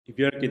If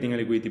you are creating a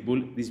liquidity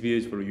pool, this video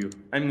is for you.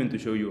 I'm going to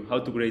show you how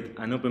to create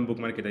an OpenBook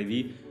market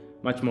ID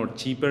much more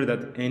cheaper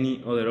than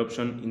any other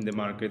option in the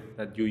market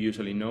that you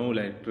usually know,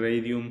 like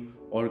Raydium,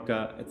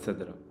 Orca,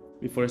 etc.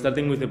 Before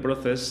starting with the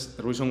process,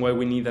 the reason why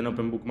we need an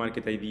OpenBook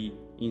market ID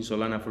in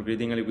Solana for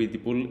creating a liquidity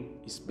pool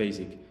is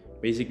basic.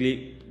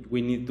 Basically,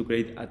 we need to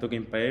create a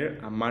token pair,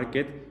 a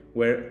market,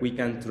 where we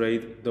can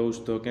trade those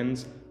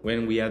tokens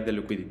when we add the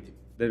liquidity.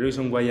 The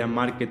reason why a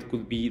market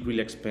could be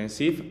really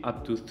expensive,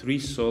 up to 3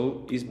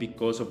 Sol, is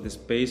because of the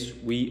space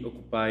we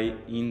occupy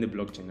in the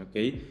blockchain,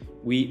 okay?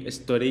 We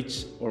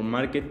storage our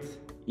market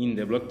in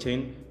the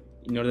blockchain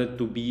in order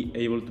to be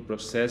able to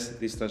process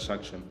this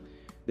transaction.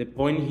 The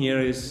point here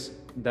is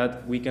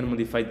that we can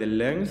modify the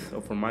length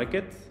of our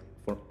market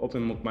for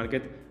OpenBook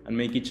market and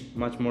make it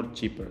much more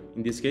cheaper.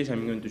 In this case,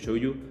 I'm going to show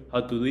you how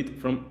to do it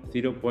from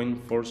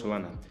 0.4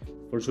 Solana.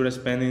 For sure,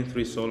 spending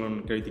 3 Sol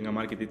on creating a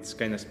market, it's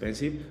kind of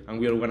expensive and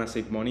we are gonna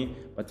save money.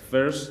 But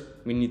first,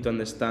 we need to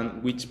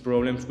understand which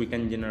problems we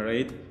can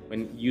generate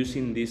when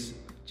using this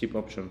cheap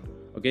option,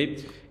 okay?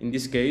 In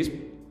this case,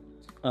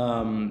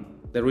 the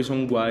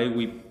reason why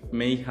we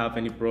may have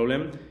any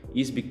problem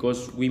is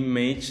because we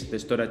make the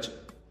storage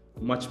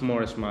much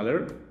more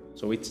smaller,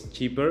 so it's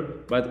cheaper,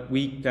 but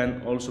we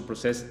can also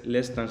process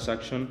less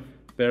transaction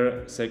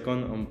per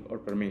second or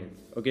per minute,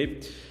 okay?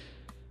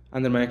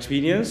 Under my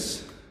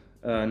experience,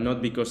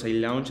 not because I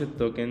launched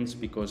tokens,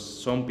 because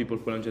some people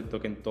who launched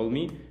token told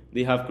me,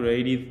 they have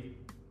created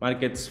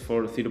markets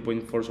for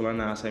 0.4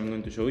 Solana, as I'm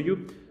going to show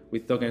you,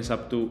 with tokens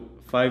up to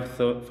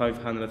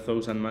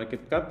 500,000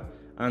 market cap,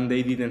 and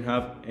they didn't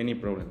have any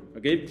problem,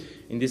 okay?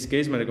 In this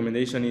case, my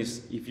recommendation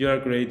is, if you are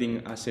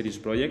creating a serious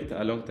project,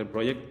 a long-term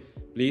project,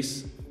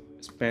 please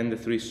spend the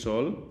 3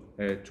 Sol,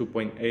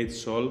 2.8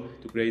 Sol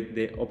to create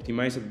the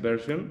optimized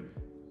version.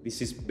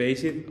 This is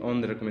based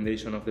on the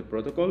recommendation of the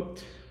protocol.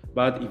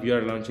 But if you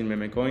are launching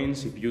meme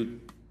coins, if you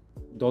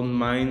don't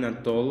mind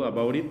at all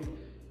about it,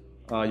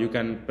 you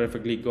can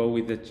perfectly go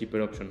with the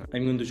cheaper option.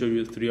 I'm going to show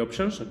you 3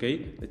 options,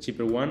 okay? The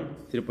cheaper one,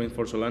 0.4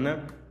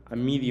 Solana, a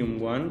medium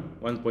one,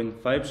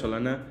 1.5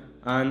 Solana,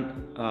 and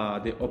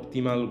the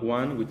optimal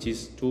one, which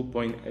is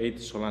 2.8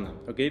 Solana,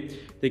 okay?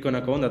 Take on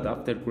account that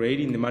after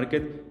creating the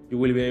market, you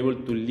will be able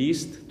to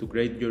list, to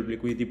create your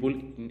liquidity pool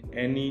in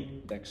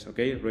any DEX,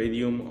 okay?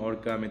 Raydium,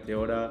 Orca,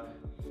 Meteora,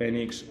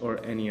 Phoenix, or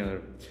any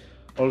other.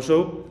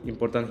 Also,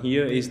 important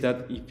here is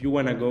that if you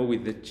want to go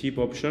with the cheap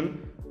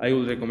option, I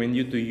would recommend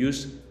you to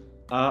use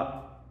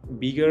a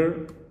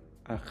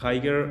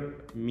higher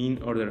mean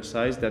order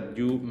size that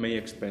you may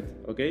expect,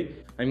 okay?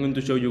 I'm going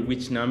to show you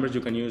which numbers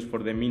you can use for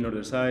the mean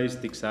order size,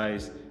 tick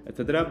size,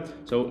 etc.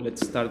 So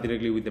let's start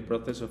directly with the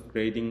process of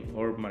creating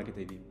our market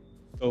ID.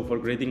 So for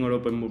creating our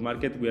OpenBook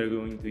market, we are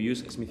going to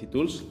use Smithii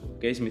Tools.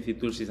 Okay, Smithii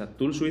Tools is a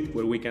tool suite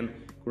where we can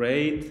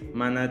create,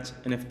 manage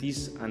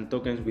NFTs and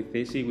tokens with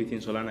easy within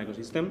Solana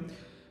ecosystem.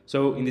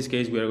 So in this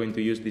case, we are going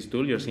to use this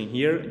tool you're seeing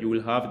here. You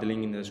will have the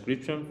link in the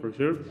description for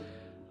sure.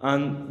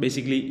 And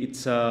basically,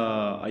 it's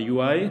a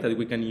UI that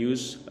we can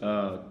use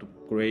to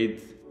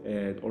create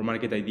our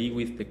market ID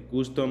with the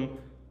custom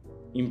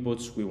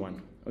inputs we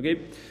want.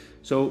 Okay,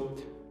 so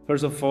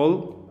first of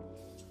all,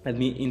 let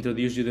me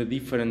introduce you the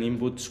different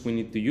inputs we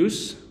need to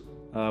use.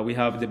 We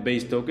have the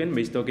base token.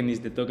 Base token is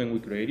the token we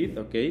created,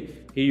 okay?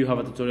 Here you have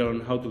a tutorial on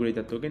how to create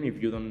a token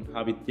if you don't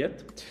have it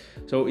yet.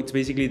 So it's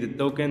basically the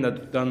token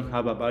that don't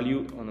have a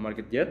value on the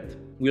market yet.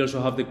 We also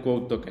have the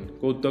quote token.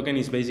 Quote token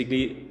is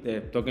basically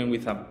the token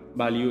with a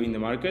value in the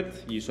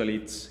market. Usually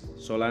it's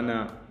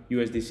Solana,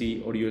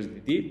 USDC or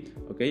USDT,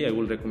 okay? I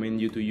will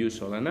recommend you to use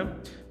Solana,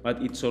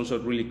 but it's also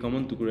really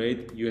common to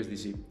create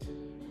USDC.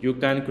 You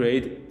can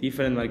create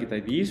different market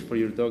IDs for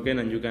your token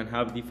and you can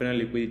have different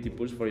liquidity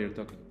pools for your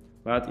token.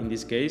 But in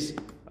this case,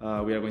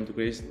 we are going to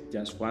create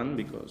just one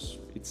because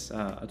it's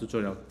a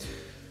tutorial.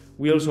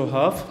 We also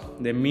have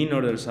the mean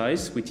order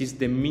size, which is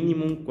the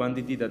minimum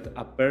quantity that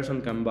a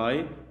person can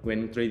buy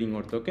when trading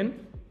our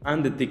token,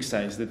 and the tick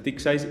size. The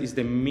tick size is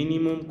the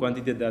minimum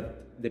quantity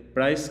that the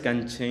price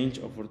can change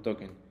of our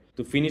token.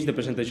 To finish the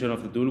presentation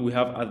of the tool, we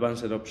have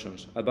advanced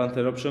options. Advanced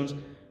options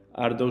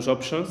are those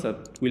options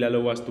that will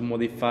allow us to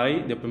modify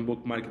the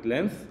OpenBook market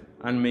length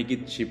and make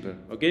it cheaper,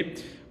 okay?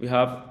 We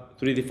have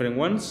 3 different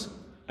ones.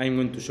 I'm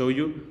going to show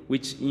you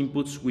which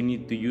inputs we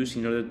need to use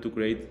in order to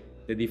create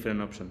the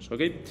different options,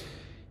 okay?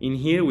 In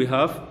here we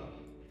have,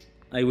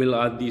 I will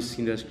add this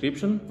in the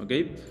description,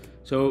 okay?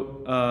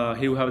 So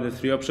here we have the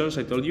 3 options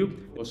I told you.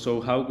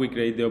 So how we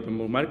create the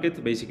OpenBook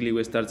market, basically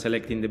we start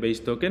selecting the base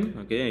token,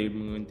 okay?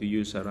 I'm going to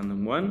use a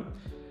random one.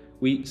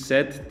 We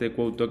set the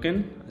quote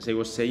token. As I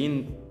was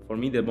saying, for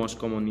me the most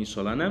common is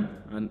Solana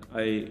and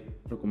I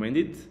recommend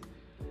it.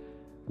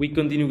 We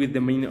continue with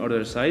the mean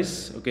order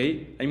size,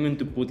 okay? I'm going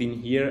to put in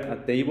here a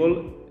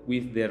table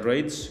with the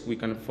rates we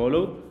can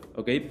follow,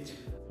 okay?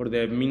 For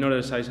the mean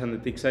order size and the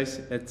tick size,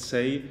 let's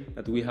say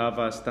that we have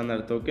a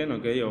standard token,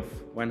 okay, of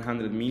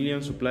 100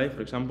 million supply,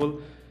 for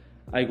example.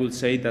 I would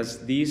say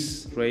that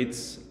these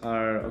rates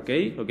are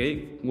okay,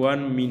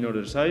 1 mean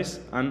order size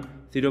and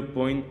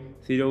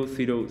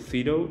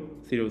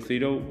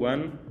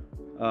 0.000001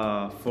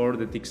 for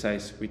the tick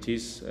size, which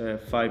is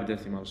 5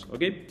 decimals.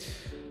 Okay,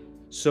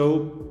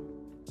 so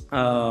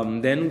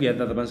then we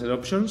add advanced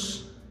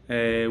options.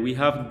 We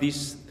have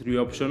these 3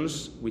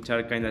 options which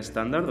are kind of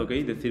standard,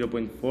 okay, the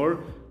 0.4,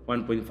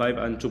 1.5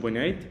 and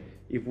 2.8.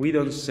 If we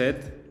don't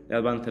set the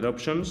advanced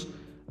options,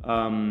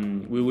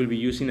 we will be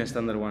using a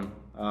standard one,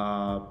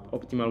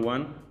 optimal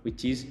one,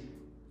 which is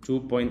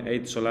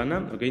 2.8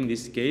 Solana. Okay, in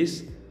this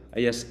case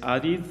I just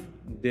added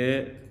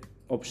the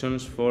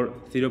options for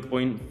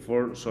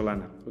 0.4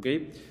 Solana.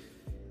 Okay,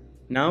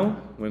 now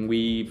when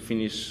we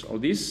finish all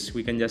this,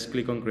 we can just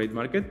click on create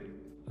market.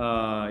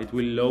 It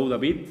will load a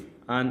bit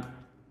and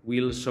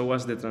will show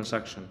us the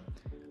transaction.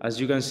 As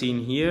you can see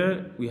in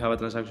here, we have a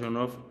transaction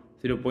of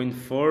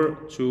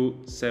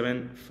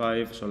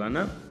 0.4275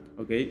 Solana.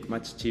 Okay,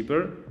 much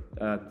cheaper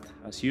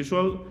as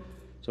usual.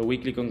 So we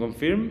click on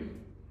confirm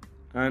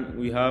and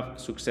we have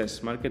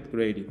success, market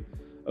created.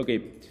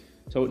 Okay,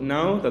 so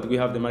now that we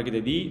have the market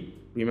ID,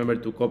 remember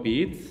to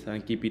copy it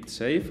and keep it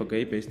safe.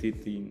 Okay, paste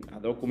it in a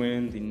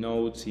document, in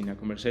notes, in a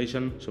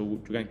conversation, so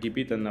you can keep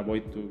it and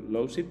avoid to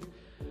lose it.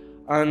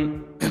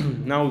 And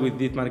now with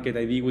this market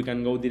ID, we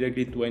can go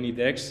directly to any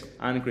DEX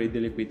and create the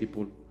liquidity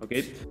pool.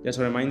 Okay, just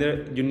a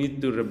reminder, you need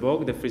to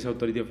revoke the freeze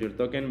authority of your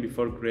token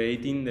before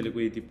creating the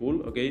liquidity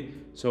pool. Okay,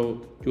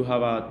 so you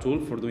have a tool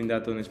for doing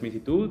that on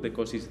Smithii Tool. The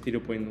cost is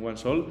 0.1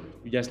 Sol.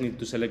 You just need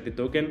to select the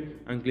token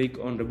and click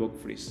on revoke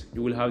freeze.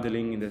 You will have the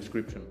link in the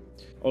description.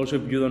 Also,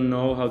 if you don't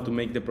know how to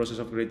make the process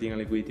of creating a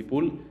liquidity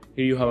pool,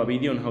 here you have a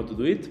video on how to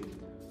do it.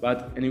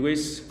 But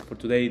anyways, for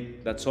today,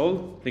 that's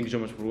all. Thank you so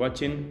much for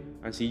watching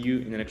and see you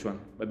in the next one.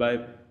 Bye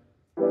bye.